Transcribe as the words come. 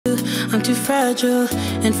I'm too fragile,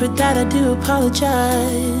 and for that I do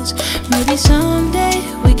apologize. Maybe someday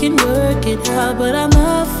we can work it out, but I'm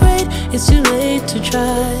afraid it's too late to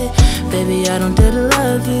try. Baby, I don't dare to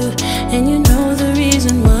love you, and you know the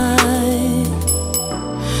reason why.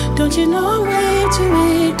 Don't you know I'm way too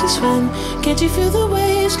weak to swim? Can't you feel the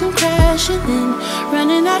waves come crashing in?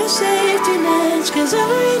 Running out of safety nets, 'cause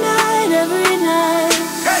every night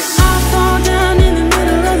I fall down in the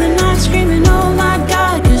middle of the night screaming, oh my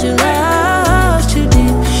God, 'cause your love's too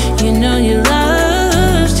deep. You know your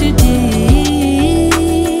love's too deep.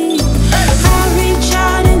 I reach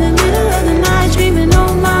out in the middle of the night screaming,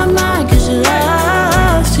 oh my, 'cause your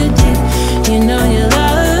love's too deep. You know your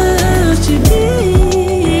love's too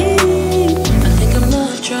deep. I think I'm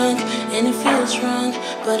love drunk and it feels wrong,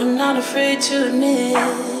 but I'm not afraid to admit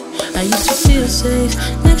I used to feel safe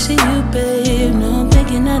next to you, babe. No, I'm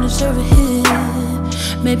thinking I deserve a hit.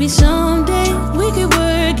 Maybe someday we could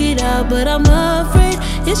work it out, but I'm afraid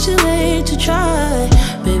it's too late to try.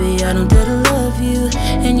 Baby, I don't dare to love you,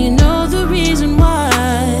 and you know the reason why.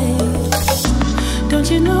 Don't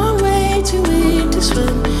you know I'm way too weak to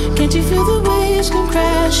swim? Can't you feel the waves come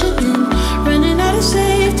crashing in? Running out of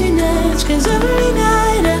safety nets, 'cause every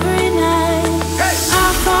night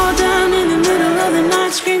I fall down in the middle of the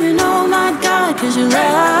night screaming, oh my God, 'cause your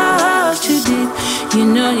love